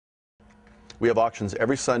We have auctions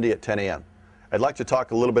every Sunday at 10 a.m. I'd like to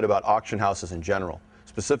talk a little bit about auction houses in general,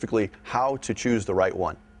 specifically how to choose the right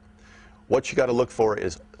one. What you got to look for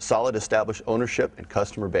is solid established ownership and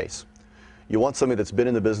customer base. You want somebody that's been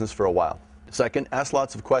in the business for a while. Second, ask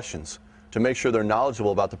lots of questions to make sure they're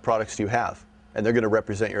knowledgeable about the products you have and they're going to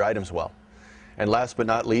represent your items well. And last but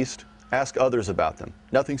not least, ask others about them.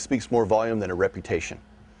 Nothing speaks more volume than a reputation.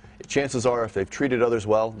 Chances are if they've treated others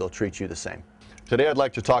well, they'll treat you the same. Today I'd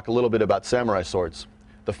like to talk a little bit about samurai swords.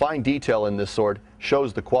 The fine detail in this sword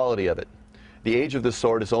shows the quality of it. The age of this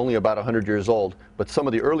sword is only about 100 years old, but some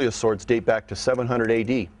of the earliest swords date back to 700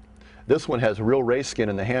 AD. This one has real ray skin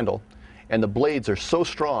in the handle, and the blades are so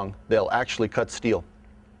strong they'll actually cut steel.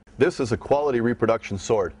 This is a quality reproduction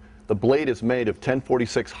sword. The blade is made of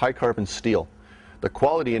 1046 high carbon steel. The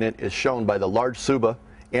quality in it is shown by the large tsuba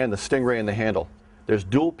and the stingray in the handle. There's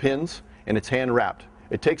dual pins and it's hand wrapped.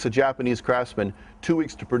 It takes a Japanese craftsman 2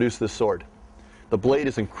 weeks to produce this sword. The blade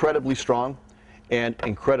is incredibly strong and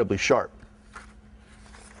incredibly sharp.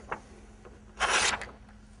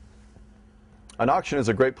 An auction is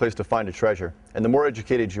a great place to find a treasure, and the more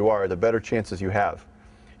educated you are, the better chances you have.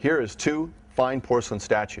 Here is 2 fine porcelain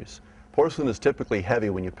statues. Porcelain is typically heavy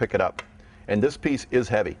when you pick it up, and this piece is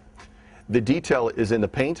heavy. The detail is in the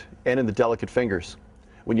paint and in the delicate fingers.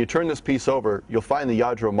 When you turn this piece over, you'll find the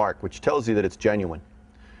Yadro mark, which tells you that it's genuine.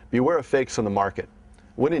 Beware of fakes on the market.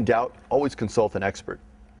 When in doubt, always consult an expert.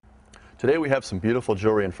 Today we have some beautiful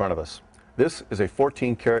jewelry in front of us. This is a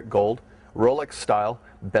 14-karat gold, Rolex-style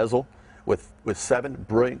bezel with 7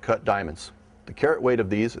 brilliant cut diamonds. The carat weight of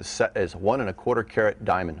these is set as 1 1/4 carat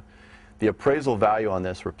diamond. The appraisal value on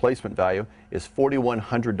this, replacement value, is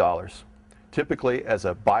 $4,100. Typically, as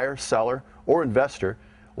a buyer, seller, or investor,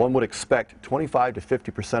 one would expect 25 to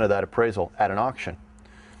 50% of that appraisal at an auction.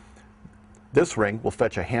 This ring will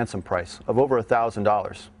fetch a handsome price of over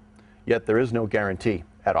 $1,000, yet there is no guarantee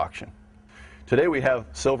at auction. Today we have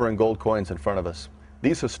silver and gold coins in front of us.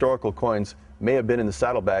 These historical coins may have been in the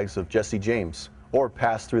saddlebags of Jesse James or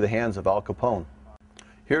passed through the hands of Al Capone.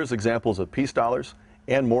 Here's examples of peace dollars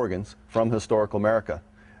and Morgans from historical America.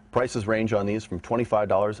 Prices range on these from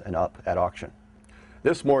 $25 and up at auction.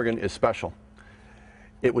 This Morgan is special.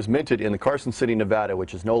 It was minted in the Carson City, Nevada,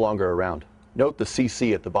 which is no longer around. Note the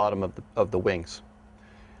CC at the bottom of the wings.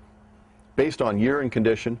 Based on year and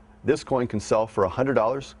condition, this coin can sell for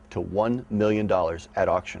 $100 to $1 million at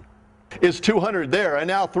auction. Is 200 there, and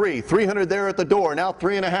now 3. 300 there at the door, now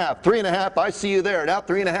 3.5. 3.5, I see you there, now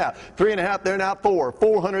 3.5. 3.5 there, now 4.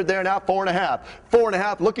 400 there, now 4.5.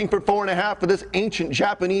 4.5, looking for 4.5 for this ancient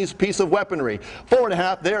Japanese piece of weaponry.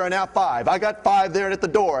 4.5 there, and now 5. I got 5 there at the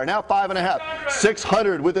door, now 5.5.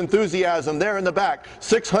 600 with enthusiasm there in the back.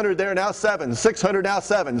 600 there, now 7. 600 now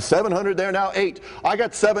 7. 700 there, now 8. I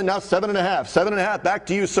got 7, now 7.5. 7.5, back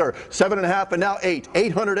to you, sir. 7.5 and now 8.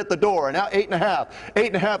 800 at the door, and now 8.5.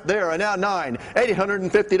 8.5 there, and now 9.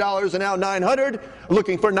 $850 and now 900.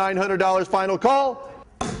 Looking for $900 final call.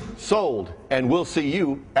 Sold, and we'll see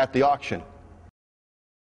you at the auction.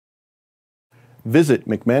 Visit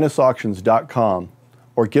McManusAuctions.com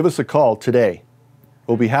or give us a call today.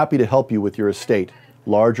 We'll be happy to help you with your estate,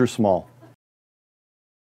 large or small.